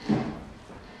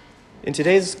In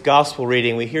today's gospel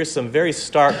reading, we hear some very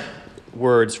stark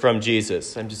words from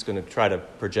Jesus. I'm just going to try to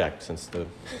project since the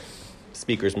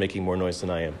speaker's making more noise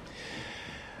than I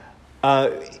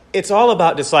am. It's all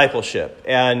about discipleship,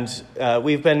 and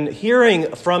we've been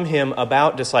hearing from him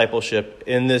about discipleship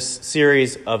in this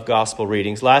series of gospel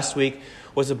readings. Last week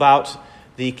was about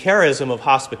the charism of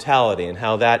hospitality and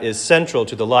how that is central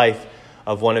to the life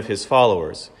of one of his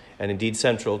followers, and indeed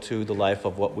central to the life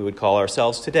of what we would call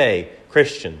ourselves today,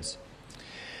 Christians.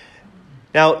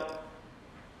 Now,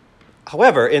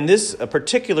 however, in this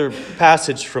particular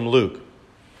passage from Luke,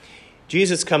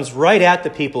 Jesus comes right at the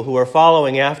people who are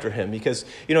following after him because,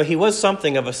 he was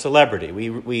something of a celebrity.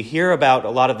 We hear about a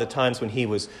lot of the times when he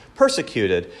was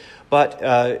persecuted, but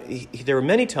there were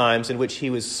many times in which he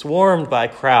was swarmed by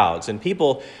crowds, and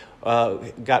people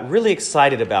got really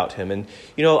excited about him. And,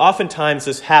 oftentimes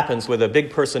this happens with a big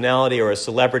personality or a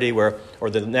celebrity or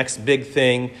the next big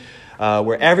thing,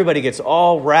 where everybody gets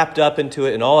all wrapped up into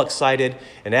it and all excited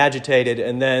and agitated,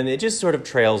 and then it just sort of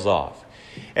trails off.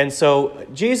 And so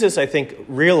Jesus, I think,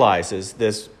 realizes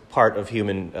this part of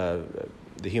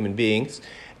the human beings,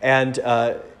 and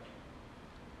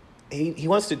he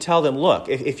wants to tell them, look,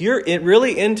 if you're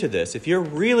really into this, if you're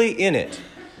really in it,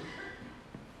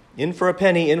 in for a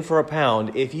penny, in for a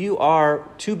pound, if you are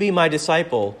to be my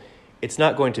disciple, it's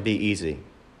not going to be easy.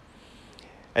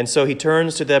 And so he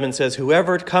turns to them and says,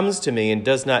 whoever comes to me and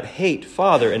does not hate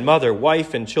father and mother,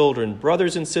 wife and children,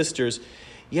 brothers and sisters,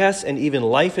 yes, and even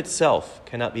life itself,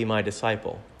 cannot be my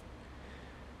disciple.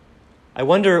 I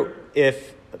wonder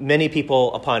if many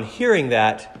people, upon hearing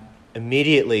that,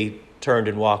 immediately turned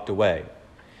and walked away.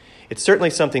 It's certainly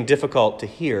something difficult to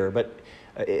hear, but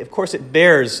of course it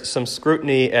bears some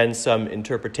scrutiny and some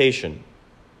interpretation.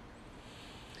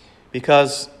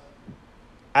 Because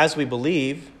as we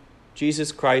believe,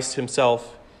 Jesus Christ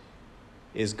himself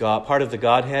is God, part of the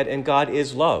Godhead, and God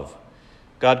is love.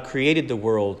 God created the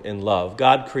world in love.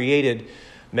 God created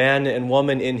man and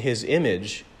woman in his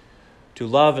image to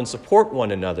love and support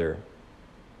one another.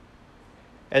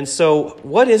 And so,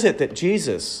 what is it that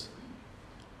Jesus,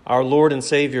 our Lord and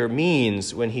Savior,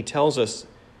 means when he tells us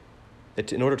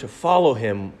that in order to follow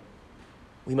him,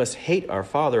 we must hate our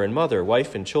father and mother,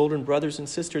 wife and children, brothers and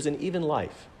sisters, and even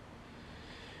life?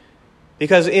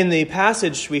 Because in the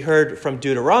passage we heard from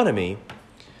Deuteronomy,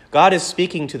 God is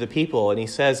speaking to the people, and he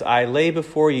says, I lay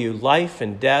before you life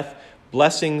and death,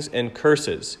 blessings and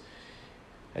curses.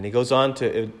 And he goes on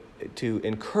to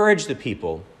encourage the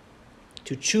people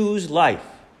to choose life.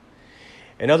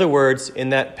 In other words, in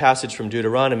that passage from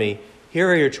Deuteronomy, here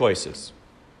are your choices.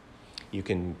 You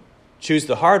can choose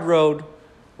the hard road,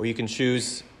 or you can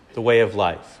choose the way of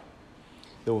life.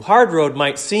 The hard road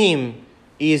might seem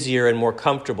easier and more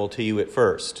comfortable to you at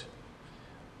first,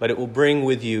 but it will bring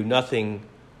with you nothing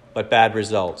but bad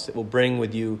results. It will bring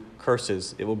with you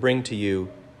curses. It will bring to you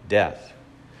death.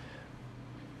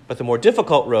 But the more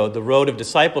difficult road, the road of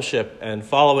discipleship and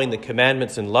following the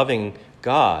commandments and loving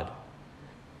God,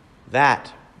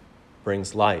 that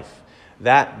brings life.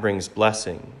 That brings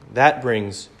blessing. That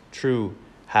brings true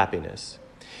happiness.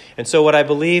 And so what I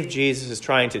believe Jesus is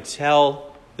trying to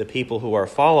tell the people who are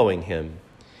following him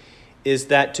is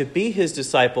that to be his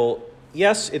disciple,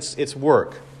 yes, it's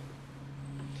work,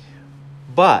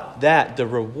 but that the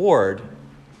reward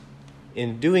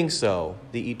in doing so,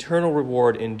 the eternal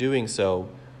reward in doing so,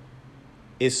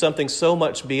 is something so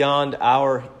much beyond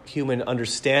our human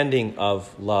understanding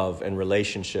of love and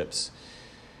relationships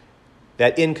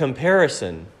that in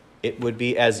comparison, it would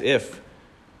be as if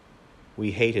we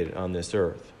hated on this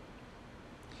earth.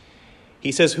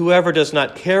 He says, whoever does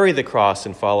not carry the cross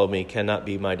and follow me cannot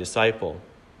be my disciple.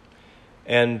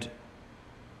 And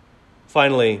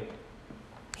finally,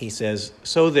 he says,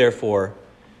 so therefore,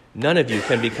 none of you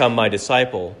can become my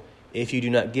disciple if you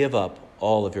do not give up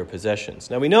all of your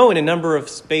possessions. Now we know in a number of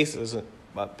spaces,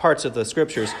 parts of the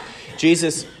scriptures,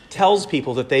 Jesus tells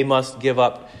people that they must give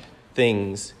up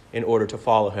things in order to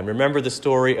follow him. Remember the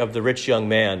story of the rich young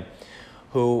man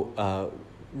who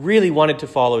really wanted to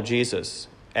follow Jesus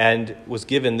and was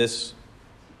given this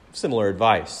similar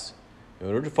advice. In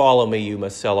order to follow me, you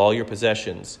must sell all your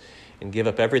possessions and give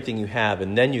up everything you have,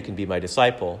 and then you can be my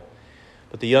disciple.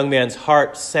 But the young man's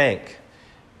heart sank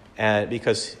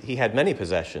because he had many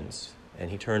possessions,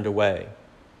 and he turned away.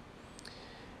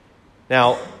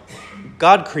 Now,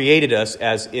 God created us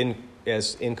as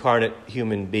incarnate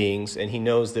human beings, and he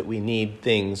knows that we need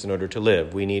things in order to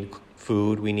live. We need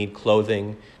food, we need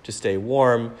clothing to stay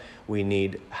warm, we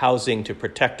need housing to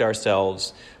protect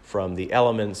ourselves from the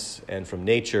elements and from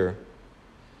nature.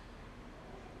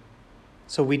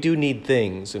 So we do need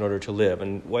things in order to live.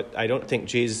 And what I don't think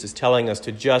Jesus is telling us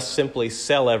to just simply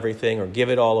sell everything or give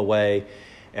it all away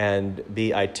and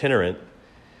be itinerant.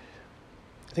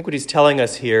 I think what he's telling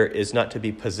us here is not to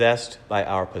be possessed by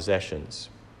our possessions.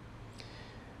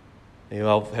 You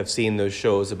all have seen those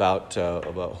shows about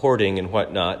hoarding and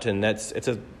whatnot, and it's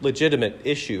a legitimate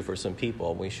issue for some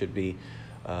people. We should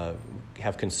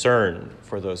have concern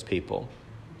for those people.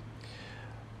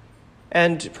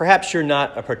 And perhaps you're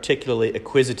not a particularly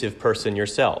acquisitive person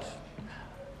yourself.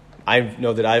 I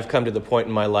know that I've come to the point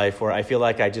in my life where I feel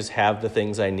like I just have the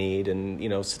things I need,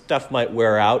 and stuff might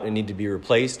wear out and need to be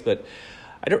replaced, but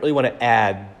I don't really want to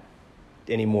add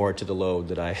any more to the load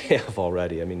that I have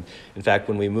already. I mean, in fact,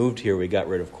 when we moved here, we got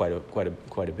rid of quite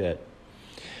a bit.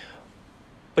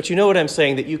 But you know what I'm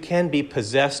saying, that you can be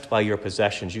possessed by your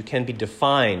possessions. You can be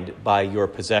defined by your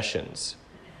possessions.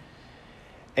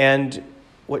 And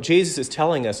what Jesus is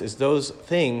telling us is those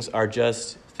things are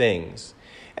just things.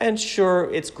 And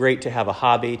sure, it's great to have a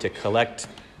hobby, to collect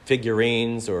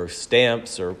figurines or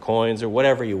stamps or coins or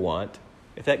whatever you want.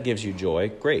 If that gives you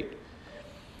joy, great.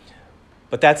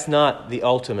 But that's not the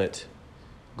ultimate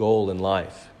goal in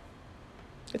life.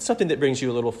 It's something that brings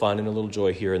you a little fun and a little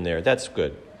joy here and there. That's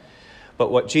good. But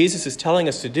what Jesus is telling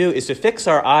us to do is to fix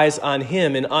our eyes on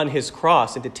him and on his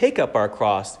cross, and to take up our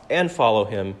cross and follow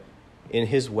him in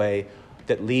his way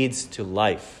that leads to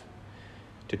life,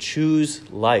 to choose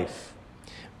life.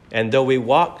 And though we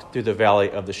walk through the valley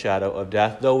of the shadow of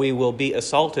death, though we will be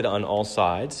assaulted on all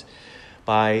sides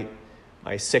by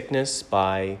sickness,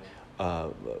 by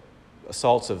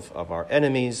assaults of our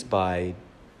enemies, by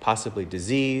possibly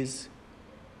disease,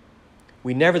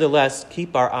 we nevertheless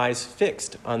keep our eyes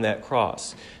fixed on that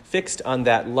cross, fixed on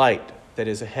that light that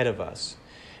is ahead of us,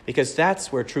 because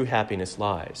that's where true happiness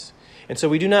lies. And so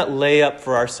we do not lay up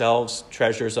for ourselves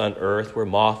treasures on earth where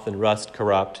moth and rust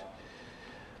corrupt,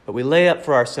 but we lay up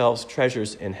for ourselves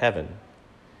treasures in heaven.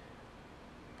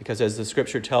 Because as the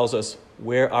scripture tells us,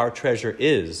 where our treasure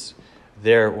is,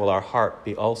 there will our heart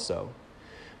be also.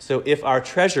 So if our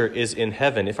treasure is in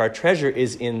heaven, if our treasure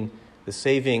is in the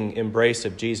saving embrace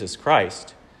of Jesus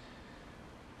Christ,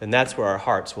 then that's where our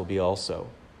hearts will be also.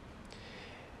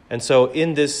 And so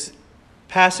in this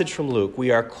passage from Luke, we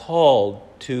are called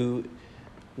to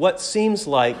what seems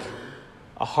like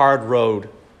a hard road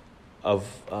of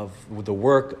the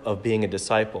work of being a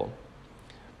disciple.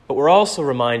 But we're also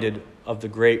reminded of the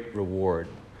great reward,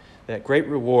 that great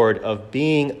reward of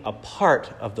being a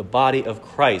part of the body of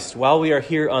Christ while we are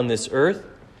here on this earth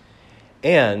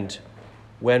and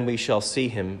when we shall see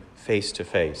him face to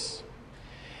face.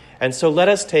 And so let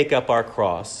us take up our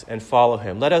cross and follow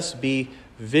him. Let us be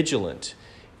vigilant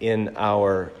in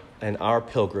our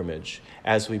pilgrimage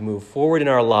as we move forward in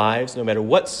our lives, no matter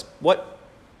what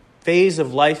phase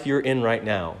of life you're in right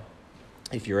now.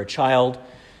 If you're a child,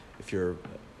 if you're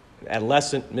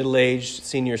adolescent, middle-aged,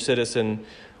 senior citizen,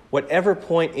 whatever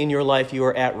point in your life you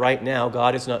are at right now,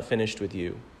 God is not finished with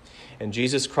you. And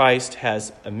Jesus Christ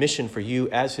has a mission for you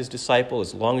as his disciple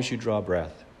as long as you draw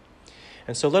breath.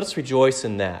 And so let us rejoice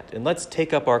in that. And let's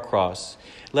take up our cross.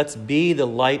 Let's be the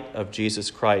light of Jesus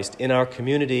Christ in our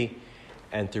community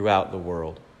and throughout the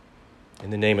world. In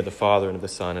the name of the Father, and of the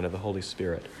Son, and of the Holy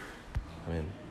Spirit. Amen.